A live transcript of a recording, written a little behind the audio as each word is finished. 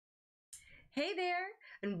Hey there,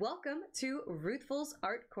 and welcome to Ruthfull's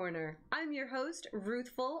Art Corner. I'm your host,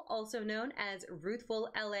 Ruthfull, also known as Ruthfull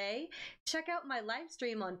LA. Check out my live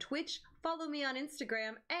stream on Twitch, follow me on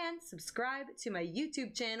Instagram, and subscribe to my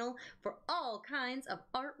YouTube channel for all kinds of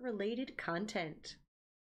art-related content.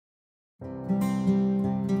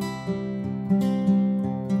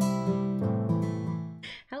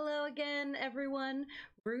 Hello again, everyone.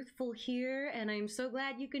 Ruthfull here, and I'm so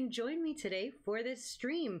glad you can join me today for this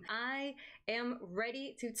stream. I am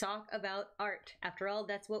ready to talk about art. After all,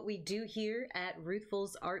 that's what we do here at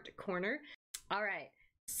Ruthfull's Art Corner. All right,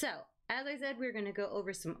 so as I said, we're going to go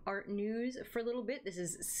over some art news for a little bit. This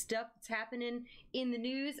is stuff that's happening in the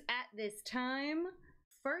news at this time.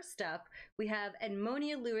 First up, we have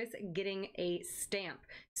Edmonia Lewis getting a stamp.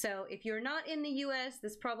 So if you're not in the US,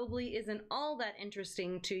 this probably isn't all that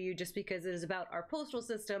interesting to you just because it is about our postal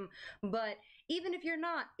system, but even if you're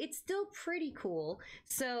not, it's still pretty cool.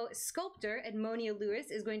 So sculptor Edmonia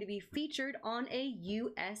Lewis is going to be featured on a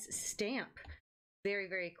US stamp. Very,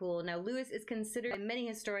 very cool. Now, Lewis is considered by many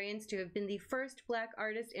historians to have been the first Black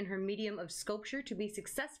artist in her medium of sculpture to be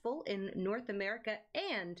successful in North America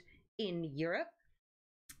and in Europe.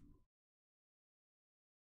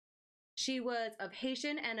 She was of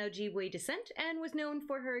Haitian and Ojibwe descent and was known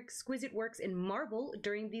for her exquisite works in marble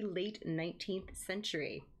during the late 19th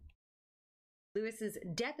century. Lewis's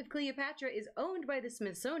Death of Cleopatra is owned by the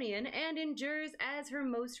Smithsonian and endures as her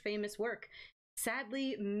most famous work.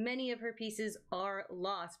 Sadly, many of her pieces are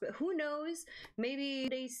lost, but who knows? Maybe one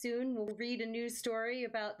day soon we'll read a news story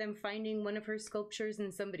about them finding one of her sculptures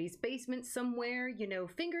in somebody's basement somewhere. You know,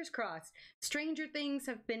 fingers crossed. Stranger things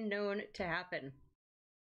have been known to happen.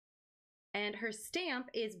 And her stamp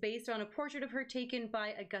is based on a portrait of her taken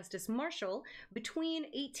by Augustus Marshall between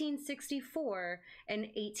 1864 and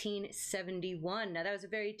 1871. Now, that was a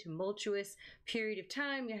very tumultuous period of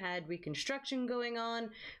time. You had Reconstruction going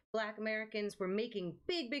on. Black Americans were making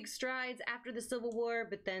big strides after the Civil War,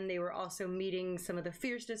 but then they were also meeting some of the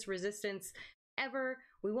fiercest resistance ever.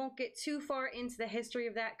 We won't get too far into the history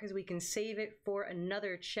of that because we can save it for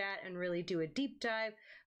another chat and really do a deep dive.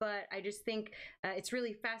 But I just think it's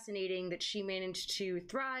really fascinating that she managed to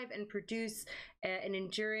thrive and produce an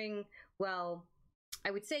enduring, well, I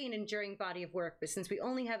would say an enduring body of work, but since we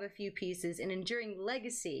only have a few pieces, an enduring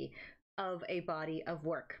legacy of a body of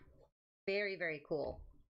work. Very, very cool.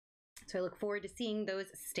 So I look forward to seeing those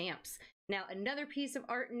stamps. Now, another piece of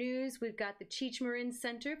art news, we've got the Cheech Marin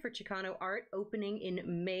Center for Chicano Art opening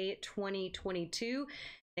in May 2022.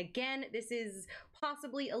 Again, this is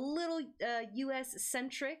possibly a little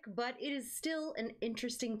US-centric, but it is still an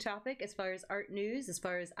interesting topic as far as art news, as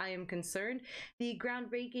far as I am concerned. The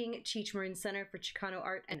groundbreaking Cheech Marin Center for Chicano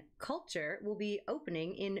Art and Culture will be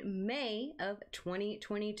opening in May of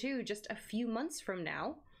 2022, just a few months from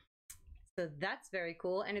now. So that's very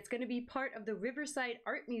cool, and it's going to be part of the Riverside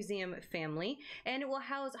Art Museum family, and it will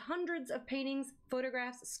house hundreds of paintings,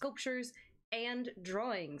 photographs, sculptures, and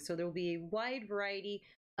drawings. So there will be a wide variety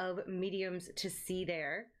of mediums to see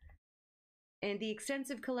there. And the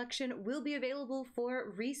extensive collection will be available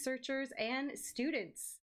for researchers and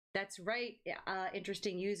students. That's right,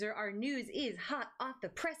 interesting user. Our news is hot off the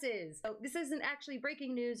presses. So this isn't actually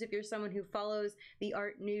breaking news if you're someone who follows the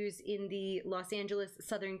art news in the Los Angeles,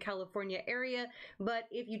 Southern California area. But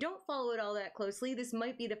if you don't follow it all that closely, this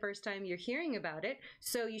might be the first time you're hearing about it.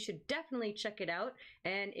 So you should definitely check it out.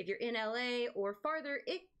 And if you're in LA or farther,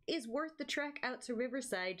 it is worth the trek out to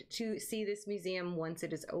Riverside to see this museum once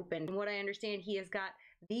it is open. From what I understand, he has got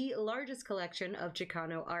the largest collection of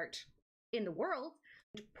Chicano art in the world.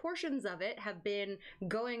 Portions of it have been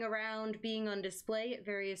going around being on display at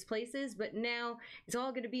various places, but now it's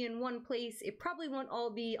all going to be in one place. It probably won't all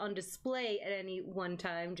be on display at any one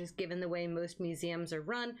time, just given the way most museums are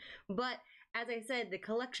run, but as I said, the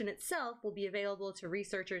collection itself will be available to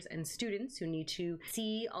researchers and students who need to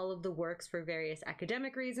see all of the works for various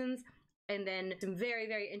academic reasons. And then some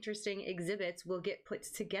very interesting exhibits will get put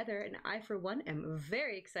together. And I, for one, am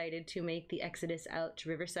very excited to make the exodus out to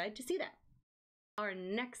Riverside to see that. Our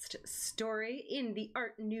next story in the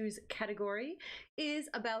art news category is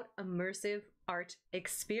about immersive art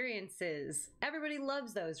experiences. Everybody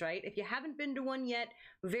loves those, right? If you haven't been to one yet,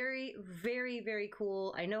 very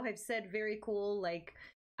cool. I know I've said very cool like,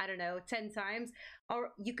 I don't know, 10 times,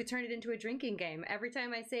 or you could turn it into a drinking game. Every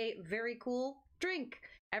time I say very cool, drink.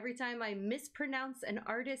 Every time I mispronounce an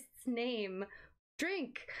artist's name,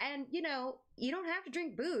 drink. And you know, you don't have to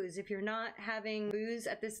drink booze if you're not having booze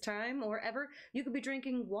at this time or ever. You could be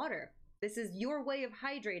drinking water. This is your way of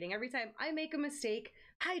hydrating. Every time I make a mistake,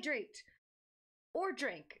 hydrate or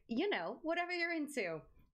drink, you know, whatever you're into.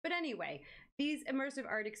 But anyway, These immersive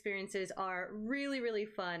art experiences are really, really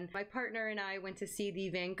fun. My partner and I went to see the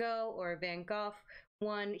Van Gogh or Van Gogh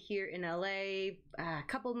one here in LA a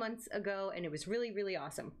couple months ago, and it was really, really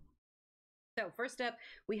awesome. So first up,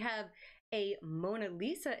 we have a Mona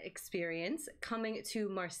Lisa experience coming to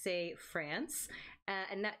Marseille, France.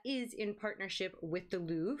 And that is in partnership with the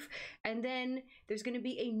Louvre. And then there's going to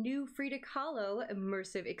be a new Frida Kahlo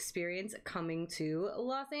immersive experience coming to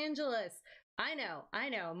Los Angeles. I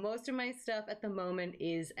know, most of my stuff at the moment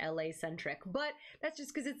is LA centric, but that's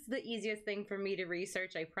just because it's the easiest thing for me to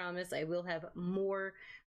research. I promise I will have more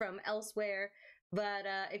from elsewhere. But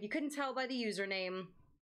if you couldn't tell by the username,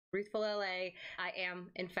 Ruthfull LA, I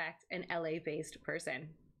am in fact an LA based person.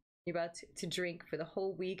 You're about to drink for the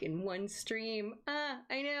whole week in one stream.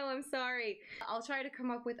 I know, I'm sorry. I'll try to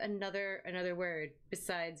come up with another word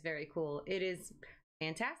besides very cool. It is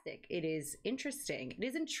fantastic. It is interesting. It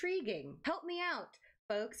is intriguing. Help me out,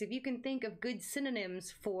 folks. If you can think of good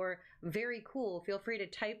synonyms for very cool, feel free to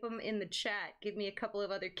type them in the chat. Give me a couple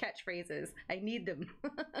of other catchphrases. I need them.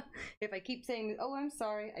 If I keep saying, oh, I'm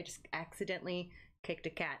sorry, I just accidentally kicked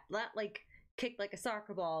a cat. Not like kicked like a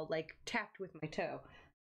soccer ball, like tapped with my toe.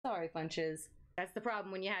 Sorry, Funches. That's the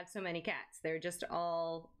problem when you have so many cats. They're just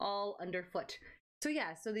all underfoot. So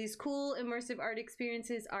yeah, so these cool immersive art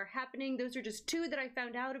experiences are happening. Those are just two that I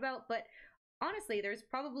found out about, but honestly, there's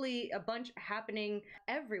probably a bunch happening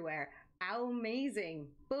everywhere. How amazing.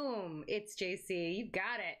 Boom, it's JC, you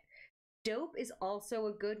got it. Dope is also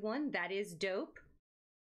a good one. That is dope.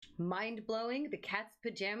 Mind-blowing, the cat's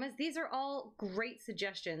pajamas. These are all great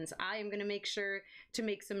suggestions. I am going to make sure to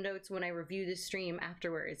make some notes when I review the stream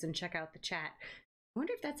afterwards and check out the chat. I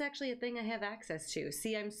wonder if that's actually a thing I have access to.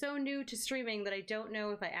 See, I'm so new to streaming that I don't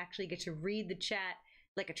know if I actually get to read the chat,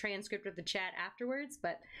 like a transcript of the chat afterwards,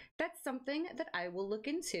 but that's something that I will look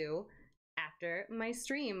into after my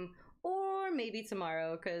stream. Or maybe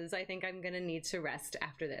tomorrow, because I think I'm going to need to rest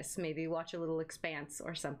after this. Maybe watch a little Expanse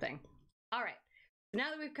or something. All right. Now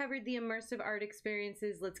that we've covered the immersive art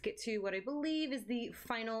experiences, let's get to what I believe is the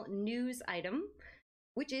final news item,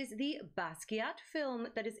 which is the Basquiat film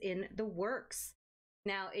that is in the works.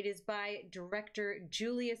 Now, it is by director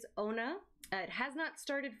Julius Onah. It has not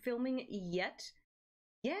started filming yet.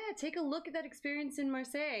 Yeah, take a look at that experience in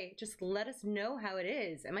Marseille. Just let us know how it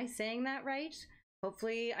is. Am I saying that right?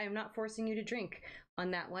 Hopefully, I'm not forcing you to drink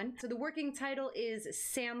on that one. So the working title is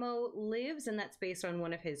Samo Lives, and that's based on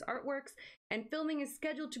one of his artworks. And filming is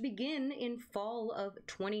scheduled to begin in fall of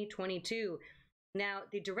 2022. Now,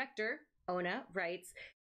 the director, Onah, writes,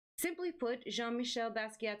 simply put, Jean-Michel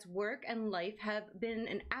Basquiat's work and life have been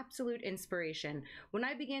an absolute inspiration. When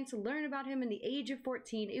I began to learn about him in the age of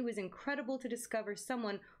 14, it was incredible to discover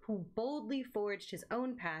someone who boldly forged his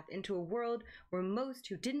own path into a world where most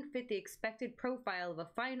who didn't fit the expected profile of a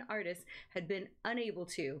fine artist had been unable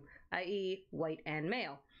to, i.e., white and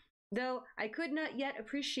male. Though I could not yet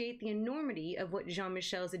appreciate the enormity of what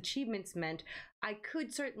Jean-Michel's achievements meant, I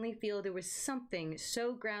could certainly feel there was something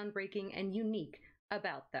so groundbreaking and unique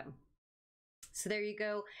about them. So there you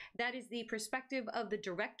go. That is the perspective of the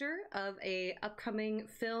director of an upcoming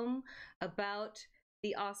film about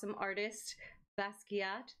the awesome artist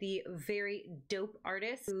Basquiat, the very dope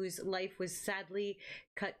artist whose life was sadly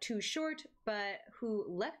cut too short, but who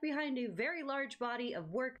left behind a very large body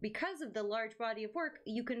of work. Because of the large body of work,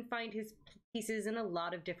 you can find his pieces in a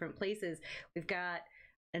lot of different places. We've got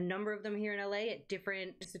a number of them here in LA at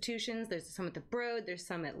different institutions. There's some at the Broad, there's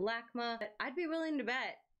some at LACMA. But I'd be willing to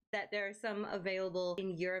bet that there are some available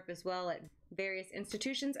in Europe as well at various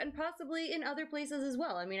institutions and possibly in other places as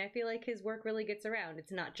well. I mean, I feel like his work really gets around.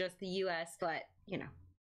 It's not just the US, but, you know,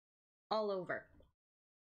 all over.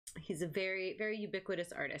 He's a very, very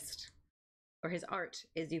ubiquitous artist, or his art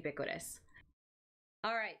is ubiquitous.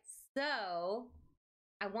 All right, so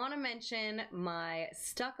I want to mention my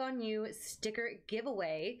Stuck on You sticker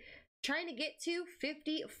giveaway. Trying to get to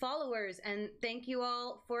 50 followers, and thank you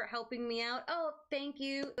all for helping me out. Oh, thank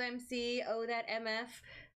you, MC, oh, that MF.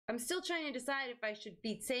 I'm still trying to decide if I should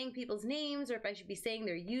be saying people's names or if I should be saying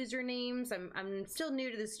their usernames. I'm still new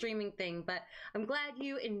to the streaming thing, but I'm glad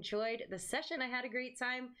you enjoyed the session. I had a great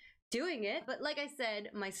time doing it. But like I said,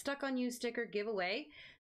 my Stuck on You sticker giveaway,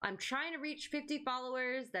 I'm trying to reach 50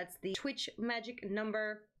 followers. That's the Twitch magic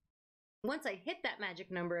number. Once I hit that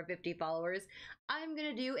magic number of 50 followers, I'm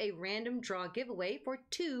going to do a random draw giveaway for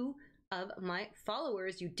 2 of my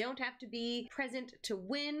followers. You don't have to be present to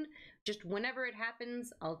win. Just whenever it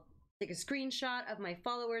happens, I'll take a screenshot of my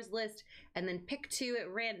followers list and then pick 2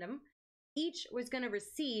 at random. Each was going to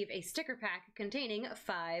receive a sticker pack containing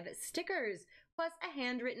 5 stickers. plus a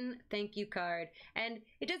handwritten thank you card. And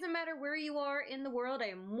it doesn't matter where you are in the world, I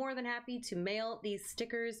am more than happy to mail these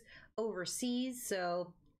stickers overseas.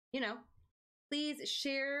 So, you know, please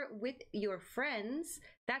share with your friends.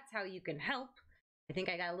 That's how you can help. I think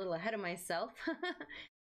I got a little ahead of myself.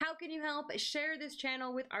 How can you help? Share this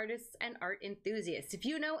channel with artists and art enthusiasts. If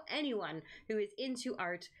you know anyone who is into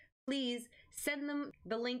art, please send them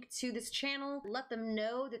the link to this channel. Let them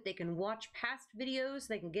know that they can watch past videos so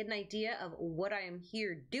they can get an idea of what I am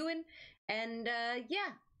here doing. And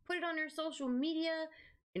yeah, put it on your social media.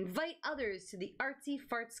 Invite others to the Artsy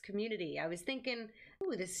Farts community. I was thinking,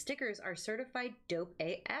 ooh, the stickers are certified dope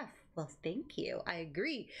AF. Well, thank you. I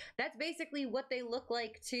agree. That's basically what they look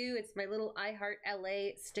like too. It's my little I Heart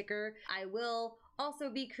LA sticker. I will also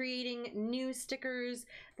be creating new stickers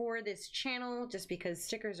for this channel just because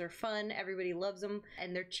stickers are fun. Everybody loves them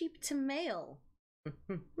and they're cheap to mail.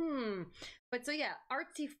 But so yeah,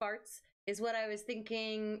 Artsy Farts is what I was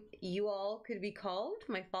thinking you all could be called,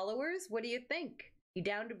 my followers. What do you think? You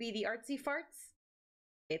down to be the Artsy Farts?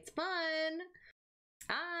 It's fun.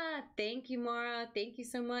 Ah, thank you, Maura. Thank you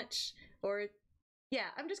so much. Or, yeah,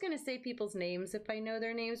 I'm just going to say people's names if I know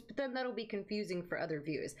their names, but then that'll be confusing for other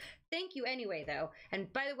viewers. Thank you anyway, though.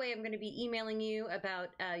 And by the way, I'm going to be emailing you about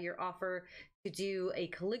your offer to do a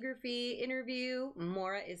calligraphy interview.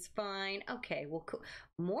 Maura is fine. Okay, well, cool.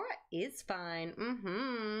 Maura is fine.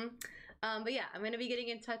 But yeah, I'm going to be getting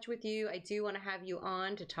in touch with you. I do want to have you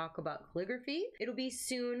on to talk about calligraphy. It'll be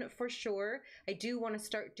soon for sure. I do want to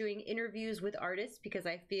start doing interviews with artists because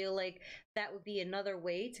I feel like that would be another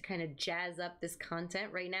way to kind of jazz up this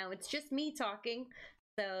content. Right now, it's just me talking.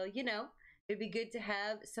 So, you know, it'd be good to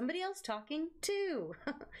have somebody else talking too.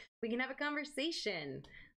 We can have a conversation.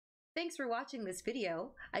 Thanks for watching this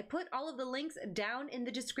video. I put all of the links down in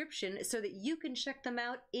the description so that you can check them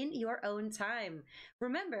out in your own time.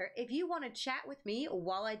 Remember, if you want to chat with me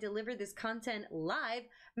while I deliver this content live,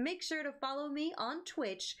 make sure to follow me on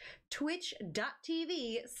Twitch,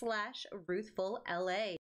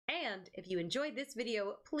 twitch.tv/RuthfullLA. And if you enjoyed this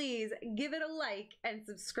video, please give it a like and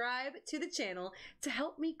subscribe to the channel to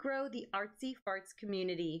help me grow the Artsy Farts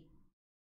community.